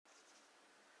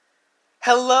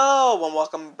Hello and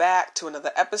welcome back to another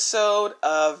episode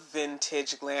of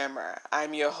Vintage Glamour.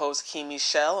 I'm your host, Kimi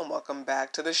Shell, and welcome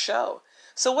back to the show.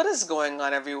 So what is going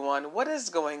on, everyone? What is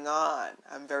going on?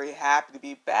 I'm very happy to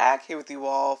be back here with you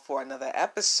all for another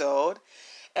episode.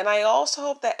 And I also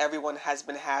hope that everyone has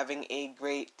been having a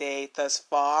great day thus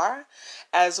far,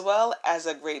 as well as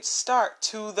a great start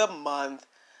to the month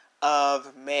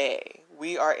of May.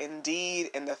 We are indeed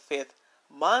in the fifth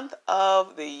month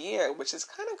of the year, which is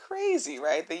kind of crazy,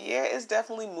 right? The year is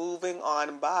definitely moving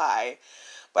on by.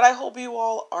 But I hope you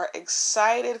all are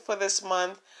excited for this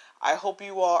month. I hope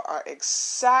you all are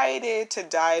excited to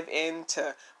dive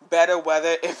into better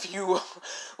weather if you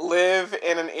live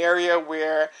in an area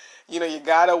where, you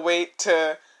gotta wait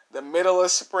to the middle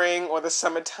of spring or the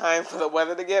summertime for the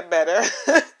weather to get better.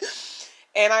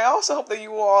 And I also hope that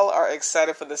you all are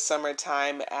excited for the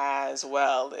summertime as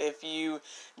well. If you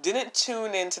didn't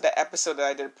tune into the episode that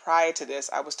I did prior to this,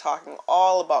 I was talking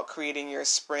all about creating your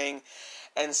spring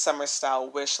and summer style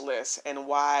wish list and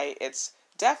why it's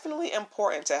definitely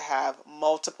important to have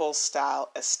multiple style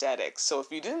aesthetics. So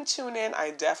if you didn't tune in,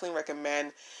 I definitely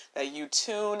recommend that you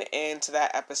tune into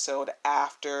that episode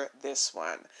after this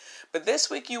one. But this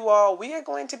week, you all, we are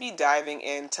going to be diving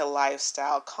into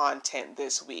lifestyle content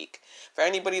this week. For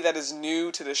anybody that is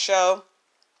new to the show,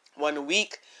 1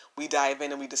 week we dive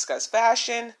in and we discuss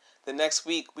fashion. The next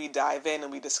week we dive in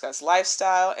and we discuss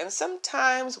lifestyle. And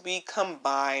sometimes we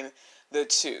combine the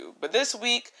two. But this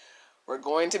week, we're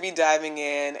going to be diving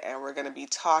in and we're going to be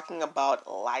talking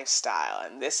about lifestyle.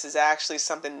 And this is actually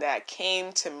something that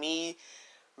came to me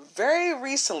very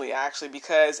recently, actually,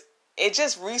 because it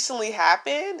just recently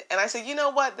happened. And I said, you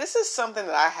know what? This is something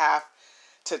that I have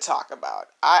to talk about.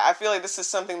 I feel like this is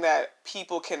something that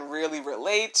people can really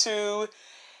relate to.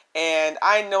 And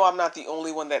I know I'm not the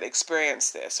only one that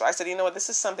experienced this. So I said, you know what? This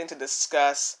is something to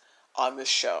discuss on the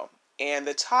show. And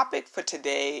the topic for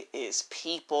today is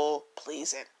people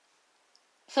pleasing.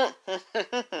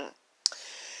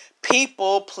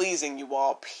 People pleasing, you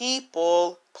all.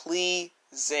 People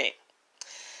pleasing.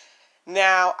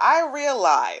 Now, I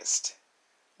realized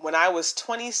when I was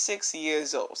 26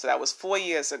 years old, so that was 4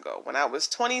 years ago, when I was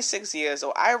 26 years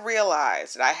old, I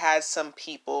realized that I had some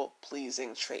people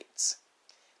pleasing traits.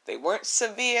 They weren't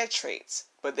severe traits,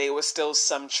 but they were still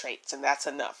some traits, and that's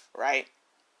enough, right?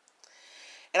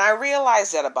 And I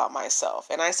realized that about myself,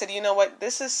 and I said, you know what,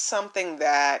 this is something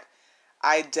that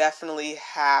I definitely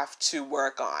have to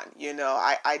work on.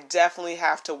 I definitely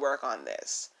have to work on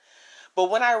this. But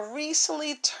when I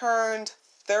recently turned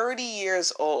 30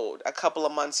 years old a couple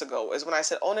of months ago is when I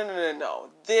said, oh, no.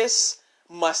 This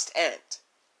must end.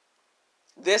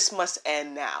 This must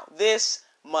end now. This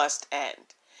must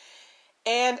end.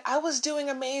 And I was doing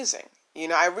amazing.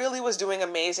 I really was doing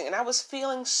amazing and I was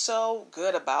feeling so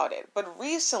good about it. But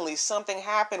recently something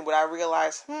happened where I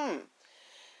realized,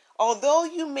 although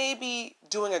you may be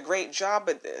doing a great job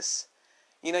at this,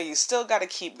 you still got to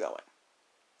keep going.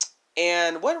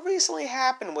 And what recently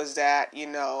happened was that,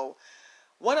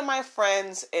 one of my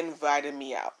friends invited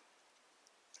me out.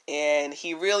 And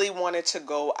he really wanted to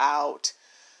go out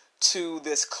to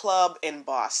this club in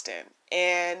Boston.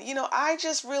 And, I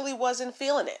just really wasn't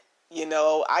feeling it.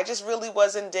 I just really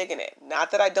wasn't digging it.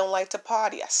 Not that I don't like to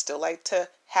party. I still like to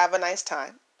have a nice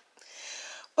time.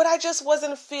 But I just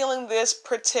wasn't feeling this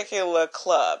particular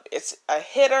club. It's a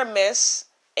hit or miss.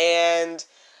 And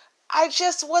I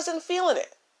just wasn't feeling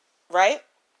it. Right?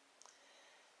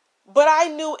 But I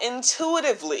knew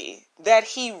intuitively that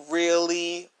he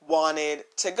really wanted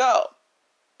to go.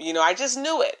 I just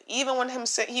knew it. Even when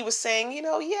he was saying,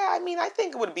 I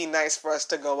think it would be nice for us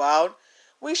to go out.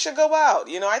 We should go out.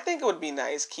 I think it would be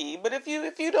nice, Key. But if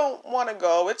you don't want to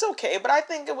go, it's okay. But I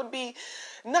think it would be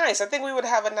nice. I think we would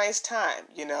have a nice time,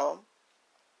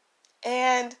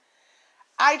 And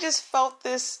I just felt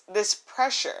this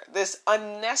pressure, this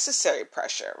unnecessary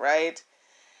pressure, right?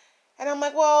 And I'm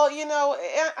like, well,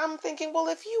 I'm thinking, well,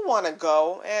 if you want to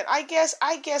go, and I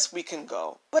guess we can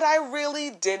go. But I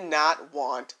really did not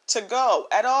want to go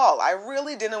at all. I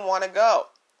really didn't want to go.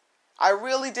 I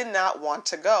really did not want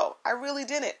to go. I really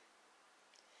didn't.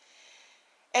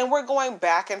 And we're going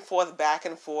back and forth.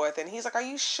 And he's like, are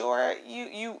you sure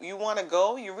you want to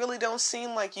go? You really don't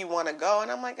seem like you want to go.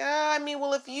 And I'm like,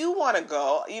 well, if you want to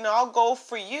go, I'll go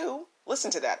for you.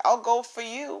 Listen to that. I'll go for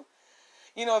you.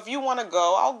 If you want to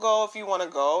go, I'll go if you want to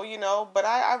go, but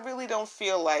I really don't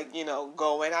feel like,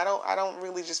 going. I don't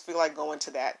really just feel like going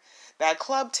to that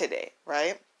club today,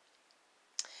 right?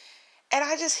 And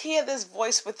I just hear this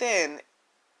voice within,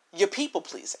 you're people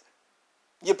pleasing.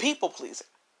 You're people pleasing.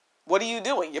 What are you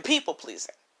doing? You're people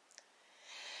pleasing.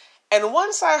 And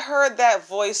once I heard that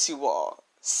voice, you all,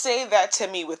 say that to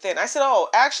me within. I said, "Oh,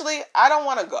 actually, I don't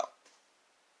want to go.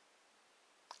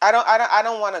 I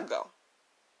don't want to go.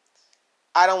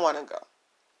 I don't want to go."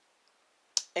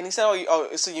 And he said,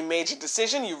 so you made your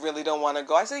decision? You really don't want to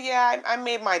go?" I said, "Yeah, I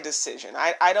made my decision.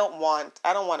 I don't want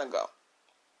to go."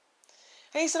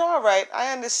 And he said, "All right,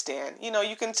 I understand.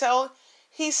 You can tell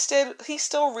he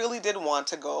still really did want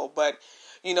to go, but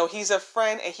he's a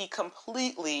friend and he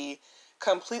completely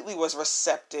was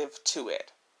receptive to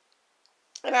it."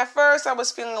 And at first I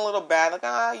was feeling a little bad, like,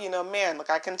 man, like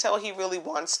I can tell he really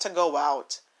wants to go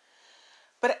out.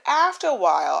 But after a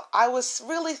while, I was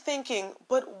really thinking,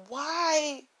 but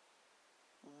why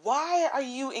are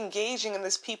you engaging in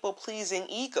this people-pleasing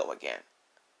ego again?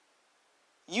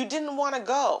 You didn't want to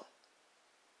go.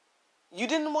 You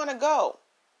didn't want to go.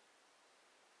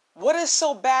 What is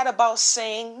so bad about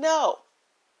saying no?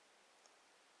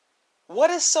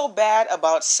 What is so bad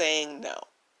about saying no?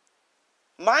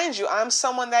 Mind you, I'm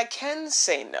someone that can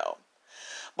say no.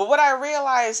 But what I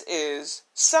realize is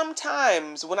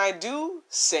sometimes when I do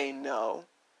say no,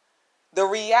 the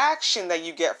reaction that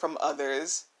you get from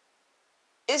others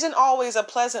isn't always a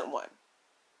pleasant one.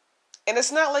 And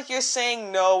it's not like you're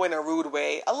saying no in a rude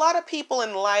way. A lot of people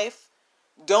in life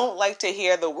don't like to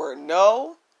hear the word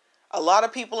no. A lot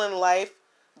of people in life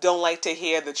don't like to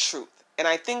hear the truth. And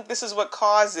I think this is what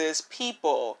causes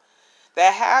people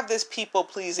that have this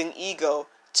people-pleasing ego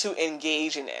to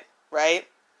engage in it, right?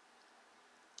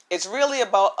 It's really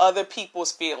about other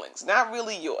people's feelings, not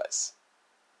really yours.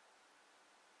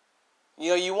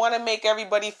 You want to make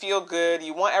everybody feel good.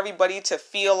 You want everybody to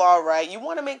feel all right. You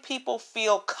want to make people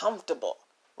feel comfortable,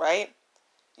 right?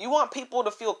 You want people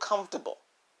to feel comfortable,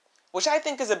 which I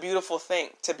think is a beautiful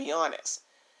thing, to be honest.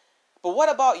 But what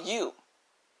about you?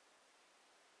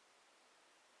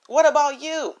 What about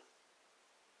you?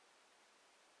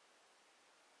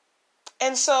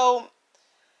 And so,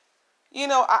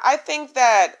 I think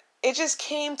that it just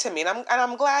came to me, and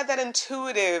I'm glad that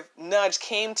intuitive nudge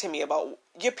came to me about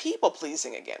you're people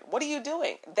pleasing again. What are you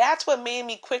doing? That's what made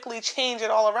me quickly change it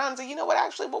all around and say, you know what,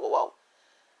 actually, whoa.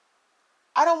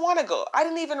 I don't want to go. I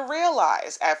didn't even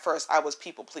realize at first I was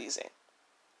people pleasing.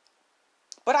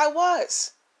 But I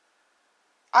was.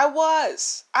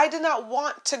 I did not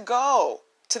want to go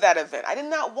to that event. I did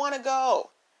not want to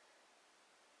go.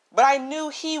 But I knew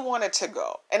he wanted to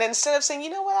go. And instead of saying, you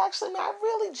know what, actually, man, I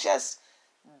really just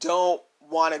don't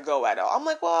want to go at all. I'm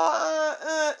like, well,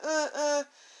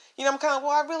 I'm kind of,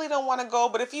 well, I really don't want to go.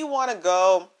 But if you want to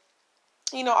go,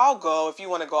 I'll go. If you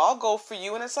want to go, I'll go for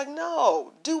you. And it's like,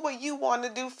 no, do what you want to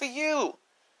do for you.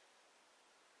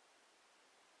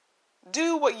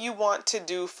 Do what you want to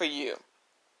do for you.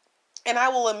 And I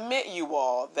will admit, you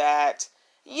all, that,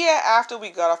 after we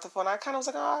got off the phone, I kind of was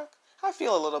like, oh, I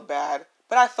feel a little bad.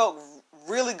 But I felt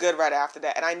really good right after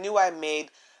that. And I knew I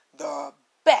made the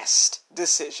best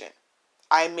decision.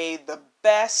 I made the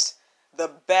best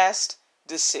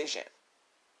decision.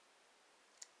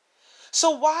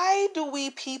 So why do we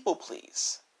people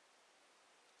please?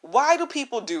 Why do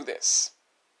people do this?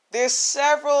 There's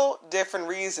several different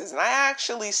reasons. And I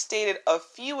actually stated a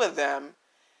few of them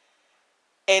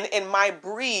in my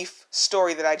brief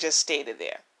story that I just stated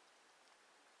there.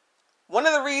 One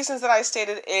of the reasons that I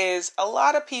stated is a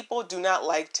lot of people do not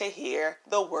like to hear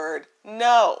the word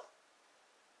no.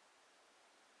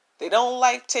 They don't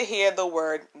like to hear the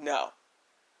word no.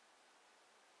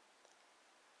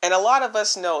 And a lot of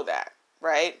us know that,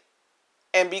 right?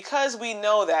 And because we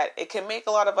know that, it can make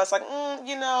a lot of us like, I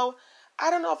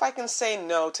don't know if I can say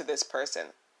no to this person.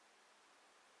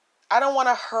 I don't want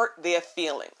to hurt their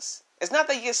feelings. It's not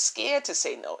that you're scared to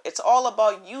say no. It's all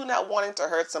about you not wanting to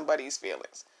hurt somebody's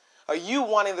feelings. Or you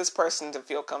wanting this person to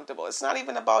feel comfortable. It's not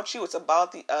even about you. It's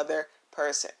about the other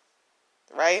person.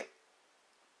 Right?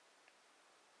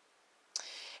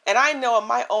 And I know in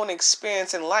my own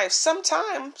experience in life,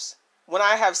 sometimes when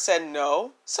I have said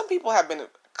no, some people have been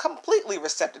completely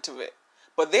receptive to it.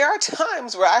 But there are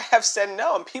times where I have said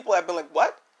no and people have been like,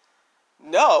 what?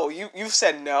 No, you've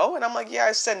said no? And I'm like, yeah,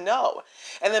 I said no.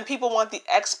 And then people want the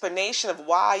explanation of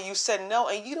why you said no,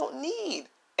 and you don't need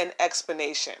an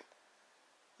explanation.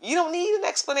 You don't need an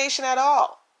explanation at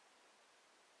all.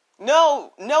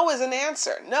 No is an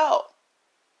answer. No.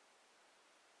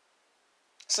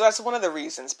 So that's one of the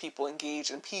reasons people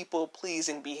engage in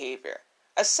people-pleasing behavior.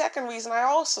 A second reason I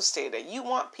also stated, you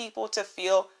want people to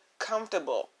feel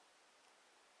comfortable.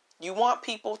 You want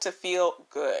people to feel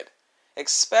good,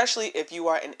 especially if you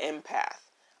are an empath.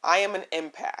 I am an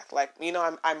empath.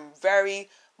 I'm very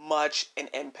much an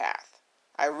empath.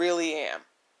 I really am.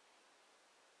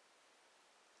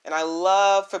 And I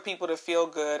love for people to feel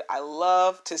good. I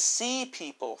love to see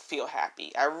people feel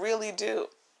happy. I really do.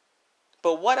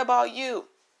 But what about you?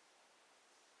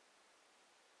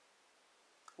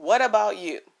 What about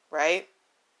you, right?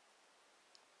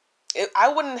 I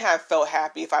wouldn't have felt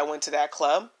happy if I went to that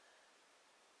club.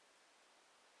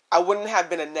 I wouldn't have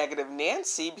been a negative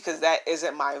Nancy because that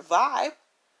isn't my vibe,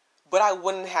 but I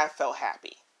wouldn't have felt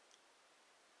happy,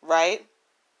 right?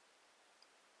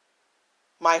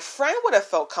 My friend would have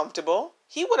felt comfortable.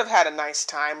 He would have had a nice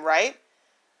time, right?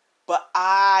 But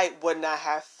I would not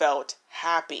have felt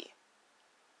happy.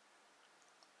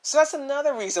 So that's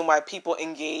another reason why people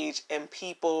engage in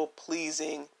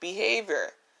people-pleasing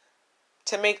behavior.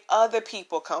 To make other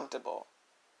people comfortable,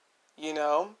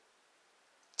 to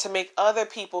make other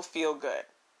people feel good,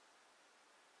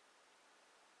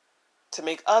 to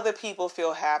make other people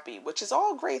feel happy, which is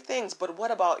all great things, but what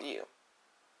about you?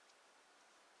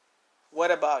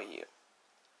 What about you?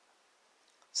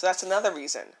 So that's another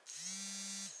reason.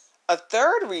 A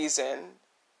third reason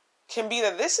can be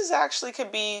that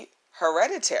could be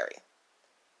hereditary.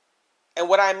 And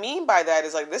what I mean by that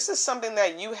is this is something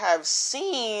that you have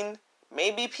seen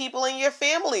maybe people in your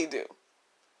family do.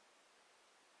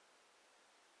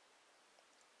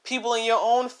 People in your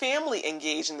own family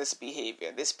engage in this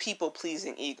behavior, this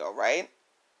people-pleasing ego, right?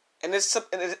 And it's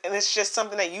just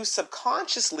something that you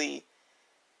subconsciously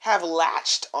have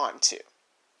latched onto.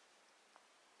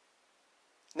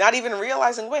 Not even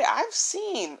realizing, wait, I've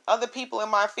seen other people in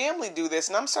my family do this,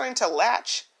 and I'm starting to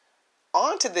latch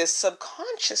onto this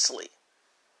subconsciously.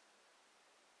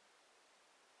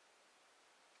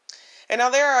 And now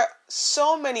there are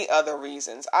so many other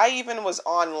reasons. I even was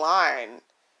online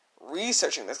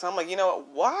researching this. And I'm like,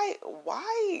 why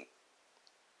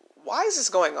is this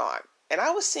going on? And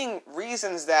I was seeing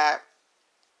reasons that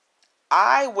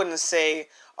I wouldn't say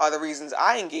are the reasons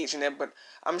I engage in it, but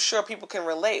I'm sure people can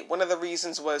relate. One of the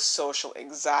reasons was social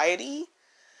anxiety.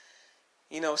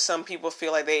 Some people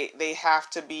feel like they have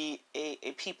to be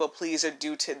a people pleaser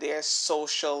due to their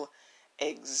social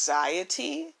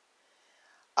anxiety.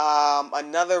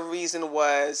 Another reason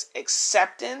was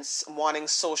acceptance, wanting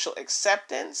social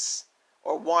acceptance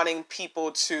or wanting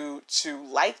people to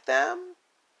like them.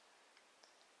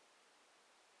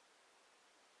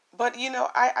 But,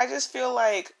 I just feel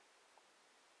like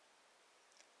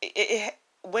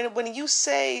when you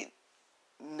say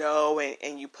no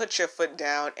and you put your foot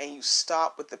down and you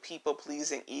stop with the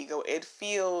people-pleasing ego, it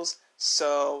feels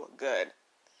so good.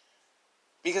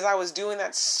 Because I was doing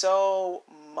that so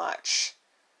much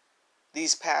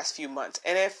these past few months,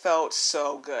 and it felt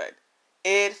so good.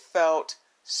 It felt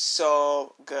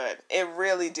so good. It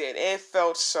really did. It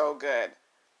felt so good.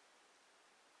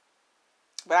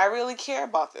 But I really care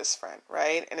about this friend,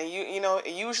 right? And it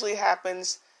usually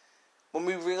happens when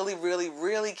we really, really,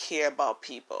 really care about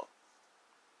people.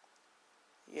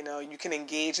 You can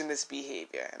engage in this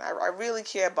behavior. And I really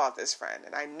care about this friend.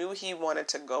 And I knew he wanted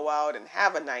to go out and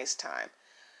have a nice time.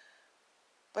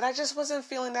 But I just wasn't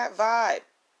feeling that vibe.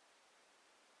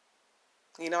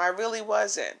 I really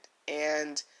wasn't.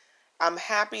 And I'm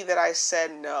happy that I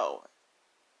said no.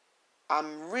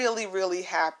 I'm really, really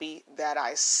happy that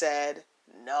I said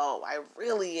no. I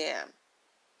really am.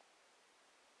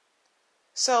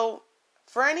 So,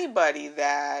 for anybody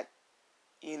that,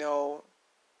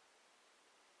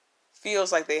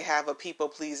 feels like they have a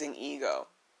people-pleasing ego,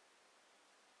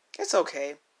 it's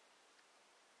okay.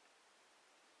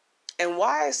 And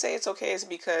why I say it's okay is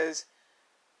because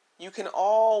you can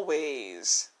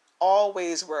always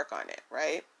work on it,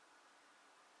 right?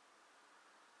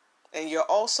 And you're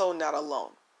also not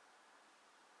alone.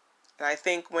 And I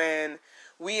think when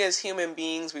we as human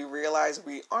beings, we realize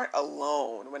we aren't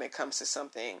alone when it comes to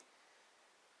something,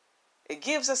 it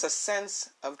gives us a sense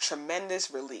of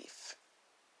tremendous relief.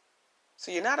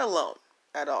 So you're not alone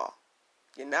at all.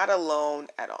 You're not alone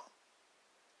at all.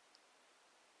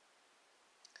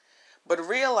 But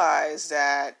realize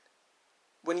that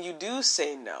when you do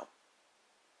say no,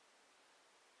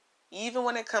 even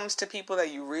when it comes to people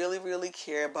that you really, really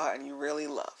care about and you really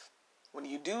love, when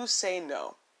you do say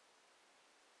no,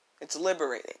 it's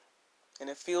liberating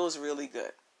and it feels really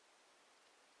good.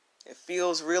 It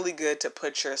feels really good to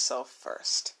put yourself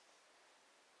first.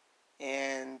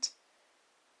 And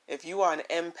if you are an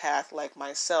empath like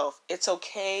myself, it's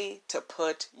okay to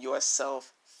put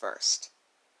yourself first.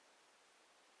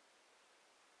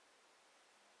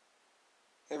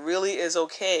 It really is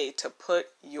okay to put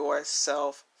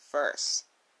yourself first.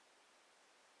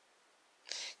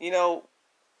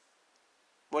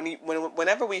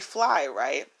 Whenever we fly,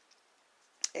 right?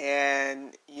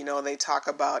 And, they talk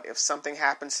about if something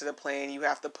happens to the plane, you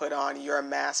have to put on your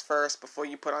mask first before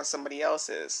you put on somebody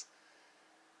else's.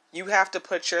 You have to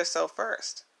put yourself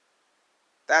first.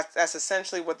 That's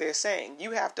essentially what they're saying.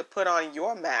 You have to put on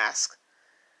your mask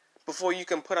before you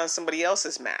can put on somebody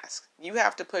else's mask. You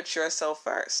have to put yourself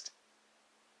first.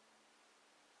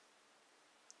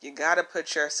 You got to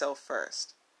put yourself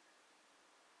first.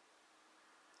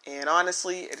 And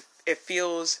honestly, it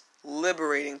feels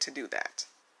liberating to do that.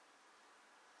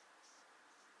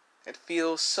 It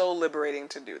feels so liberating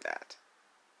to do that.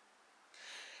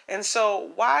 And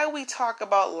so why we talk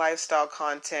about lifestyle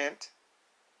content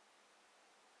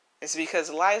is because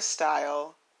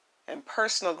lifestyle and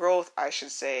personal growth, I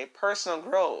should say, personal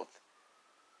growth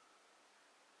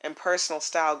and personal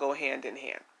style go hand in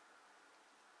hand.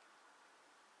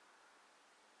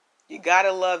 You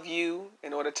gotta love you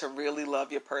in order to really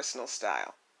love your personal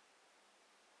style.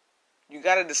 You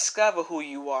gotta discover who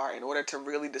you are in order to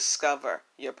really discover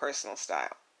your personal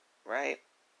style, right?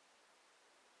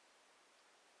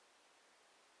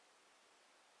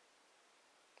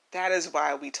 That is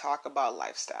why we talk about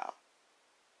lifestyle.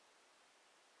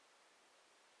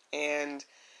 And,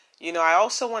 I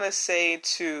also want to say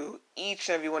to each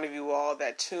and every one of you all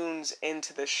that tunes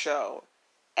into the show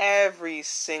every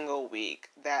single week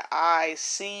that I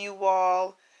see you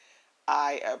all,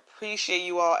 I appreciate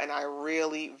you all, and I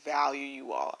really value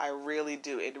you all. I really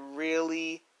do. It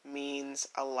really means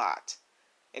a lot.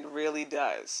 It really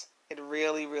does. It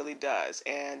really, really does.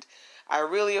 And I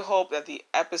really hope that the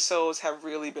episodes have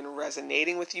really been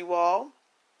resonating with you all,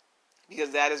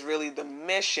 because that is really the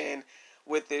mission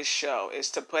with this show, is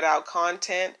to put out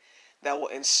content that will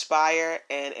inspire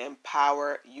and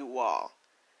empower you all.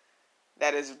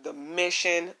 That is the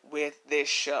mission with this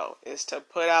show, is to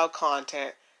put out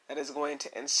content that is going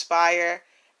to inspire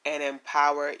and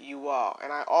empower you all.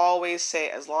 And I always say,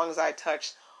 as long as I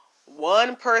touch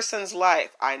one person's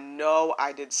life, I know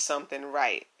I did something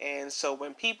right. And so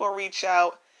when people reach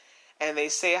out and they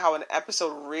say how an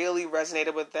episode really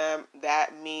resonated with them,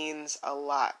 that means a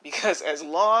lot. Because as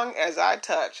long as I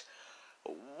touch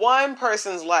one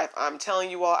person's life, I'm telling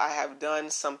you all, I have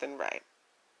done something right.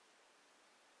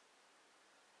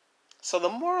 So the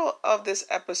moral of this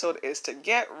episode is to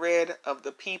get rid of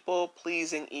the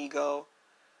people-pleasing ego,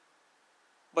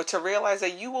 but to realize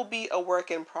that you will be a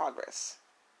work in progress.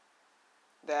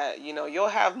 That, you'll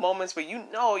have moments where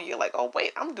you're like, oh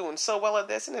wait, I'm doing so well at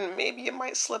this, and then maybe it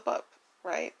might slip up,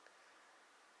 right?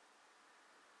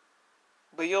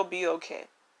 But you'll be okay.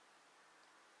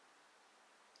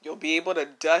 You'll be able to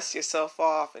dust yourself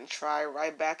off and try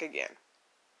right back again.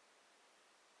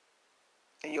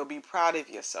 And you'll be proud of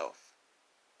yourself.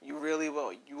 You really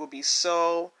will. You will be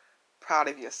so proud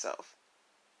of yourself.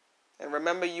 And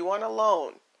remember, you aren't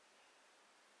alone.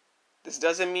 This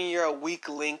doesn't mean you're a weak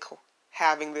link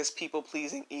having this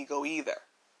people-pleasing ego either,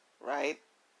 right?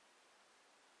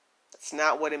 That's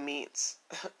not what it means.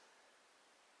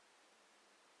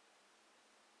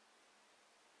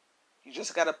 You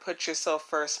just got to put yourself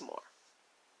first more.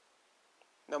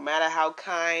 No matter how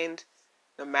kind,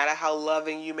 no matter how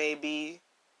loving you may be,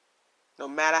 no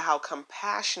matter how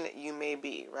compassionate you may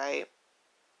be, right?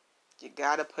 You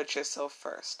got to put yourself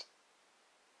first.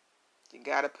 You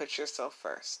got to put yourself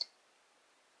first.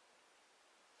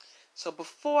 So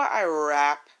before I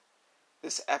wrap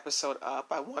this episode up,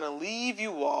 I want to leave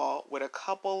you all with a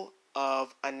couple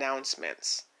of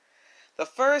announcements. The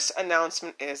first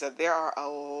announcement is that there are a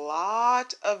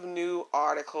lot of new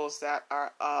articles that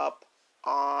are up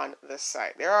on the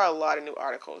site. There are a lot of new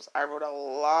articles. I wrote a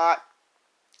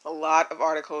lot of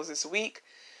articles this week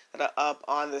that are up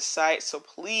on the site. So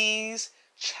please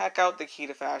check out the Key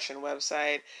to Fashion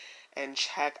website and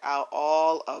check out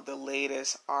all of the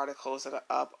latest articles that are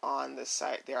up on the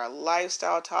site. There are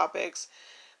lifestyle topics,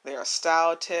 there are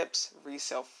style tips,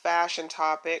 resale fashion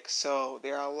topics. So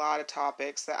there are a lot of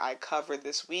topics that I covered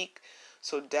this week.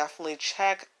 So definitely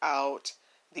check out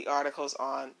the articles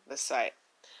on the site.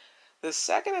 The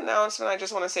second announcement, I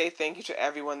just want to say thank you to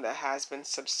everyone that has been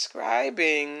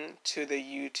subscribing to the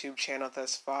YouTube channel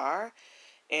thus far.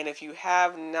 And if you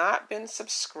have not been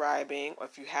subscribing, or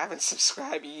if you haven't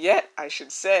subscribed yet, I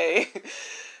should say,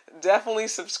 definitely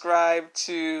subscribe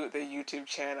to the YouTube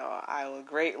channel. I will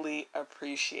greatly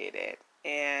appreciate it.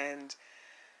 And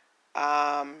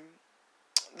the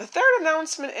third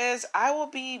announcement is I will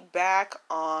be back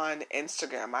on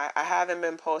Instagram. I haven't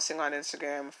been posting on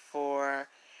Instagram for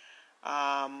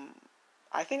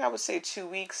I think I would say 2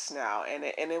 weeks now, and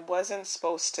it wasn't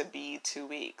supposed to be 2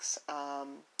 weeks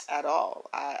at all.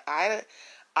 I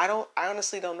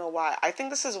honestly don't know why. I think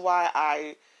this is why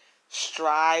I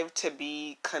strive to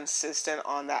be consistent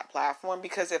on that platform,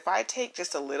 because if I take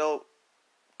just a little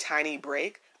tiny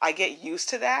break, I get used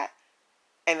to that,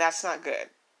 and that's not good.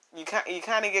 You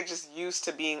kind of get just used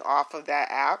to being off of that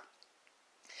app,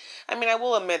 I mean, I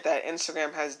will admit that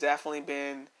Instagram has definitely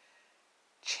been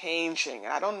changing.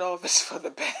 I don't know if it's for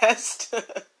the best.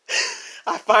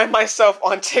 I find myself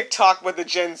on TikTok with the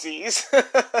Gen Zs,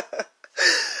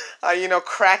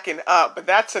 cracking up. But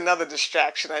that's another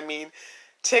distraction. I mean,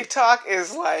 TikTok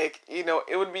is like,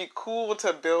 it would be cool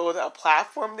to build a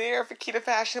platform there for Kita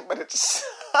Fashion, but it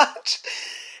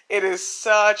is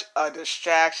such a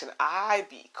distraction. I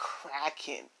be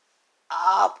cracking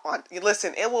up on.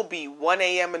 Listen, it will be 1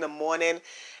 a.m. in the morning,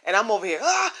 and I'm over here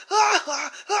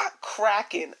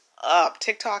cracking up.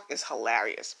 TikTok is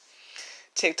hilarious.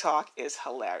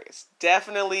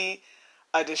 Definitely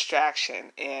a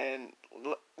distraction, and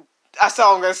that's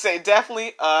all I'm gonna say.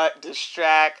 Definitely a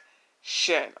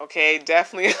distraction. Okay,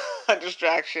 definitely a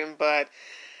distraction. But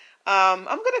I'm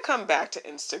gonna come back to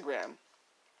Instagram.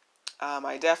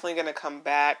 I definitely gonna come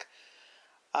back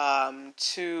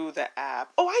to the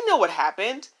app. Oh, I know what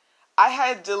happened.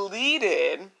 I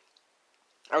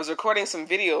was recording some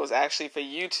videos actually for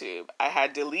YouTube. I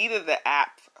had deleted the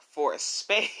app for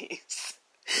space.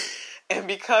 And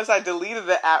because I deleted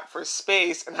the app for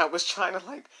space and I was trying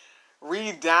to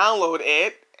re-download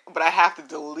it, but I have to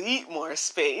delete more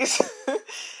space,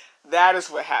 that is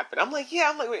what happened. I'm like,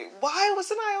 wait, why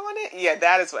wasn't I on it? Yeah,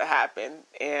 that is what happened.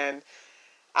 And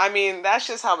I mean, that's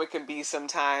just how it can be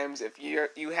sometimes if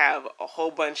you have a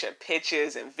whole bunch of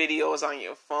pictures and videos on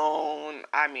your phone.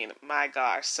 I mean, my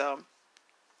gosh. So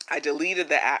I deleted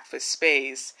the app for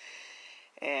space,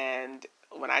 and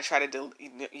when I try to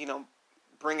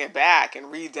bring it back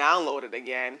and re-download it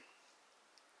again,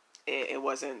 it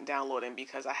wasn't downloading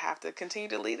because I have to continue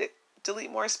to delete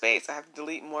more space. I have to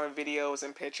delete more videos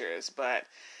and pictures. But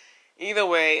either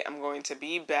way, I'm going to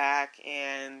be back,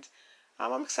 and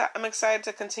I'm excited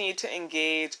to continue to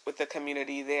engage with the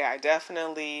community there. I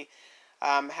definitely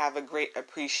have a great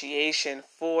appreciation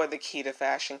for the Kita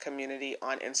Fashion community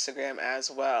on Instagram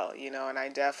as well. And I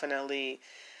definitely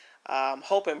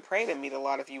hope and pray to meet a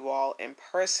lot of you all in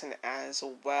person as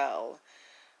well.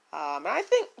 And I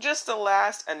think just the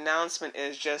last announcement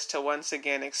is just to once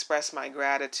again express my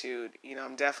gratitude.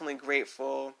 I'm definitely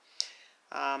grateful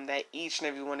that each and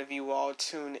every one of you all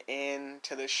tune in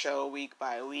to the show week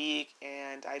by week.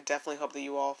 And I definitely hope that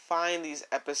you all find these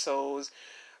episodes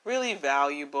really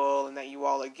valuable and that you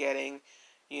all are getting,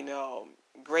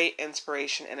 great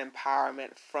inspiration and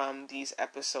empowerment from these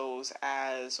episodes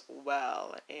as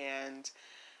well. And,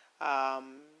 I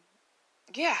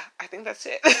think that's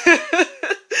it.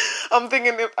 I'm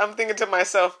thinking to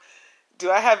myself,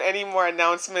 do I have any more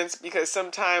announcements? Because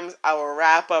sometimes I will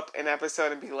wrap up an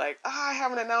episode and be like, I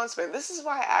have an announcement. This is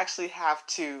why I actually have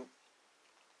to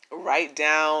write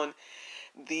down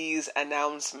these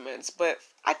announcements. But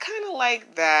I kind of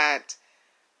like that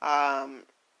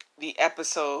the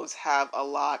episodes have a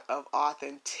lot of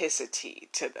authenticity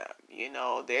to them.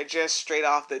 They're just straight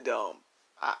off the dome.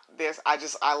 I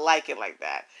like it like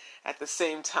that. At the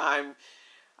same time,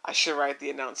 I should write the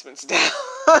announcements down.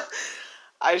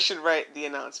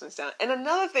 And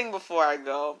another thing before I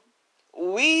go,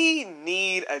 we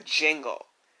need a jingle.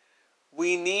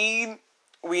 We need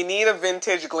a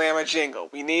Vintage Glamour jingle.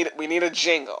 We need a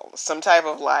jingle. Some type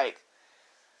of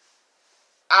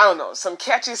I don't know, some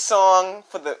catchy song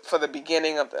for the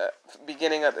beginning of the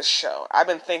show. I've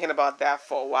been thinking about that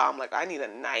for a while. I'm like, I need a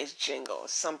nice jingle,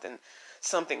 something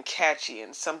catchy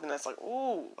and something that's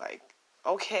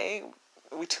okay,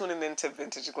 we tuning into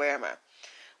Vintage Glamour.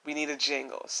 We need a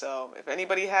jingle. So if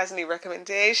anybody has any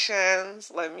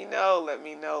recommendations, let me know.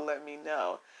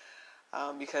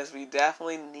 Because we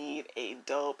definitely need a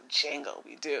dope jingle.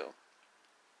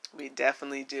 We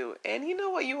definitely do. And you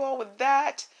know what, you all, with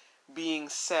that being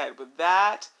said,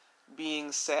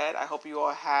 I hope you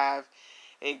all have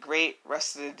a great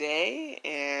rest of the day.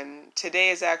 And today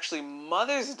is actually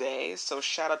Mother's Day, so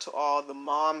shout out to all the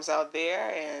moms out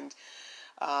there, and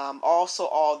also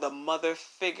all the mother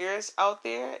figures out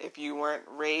there. If you weren't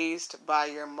raised by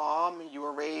your mom, you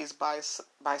were raised by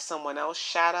someone else,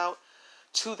 shout out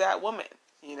to that woman.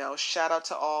 Shout out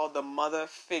to all the mother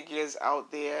figures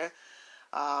out there.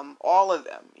 All of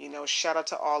them, shout out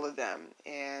to all of them.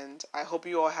 And I hope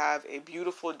you all have a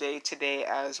beautiful day today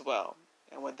as well.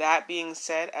 And with that being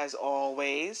said, as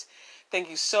always, thank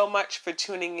you so much for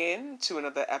tuning in to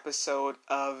another episode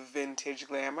of Vintage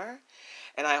Glamour.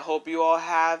 And I hope you all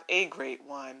have a great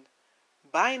one.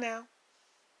 Bye now.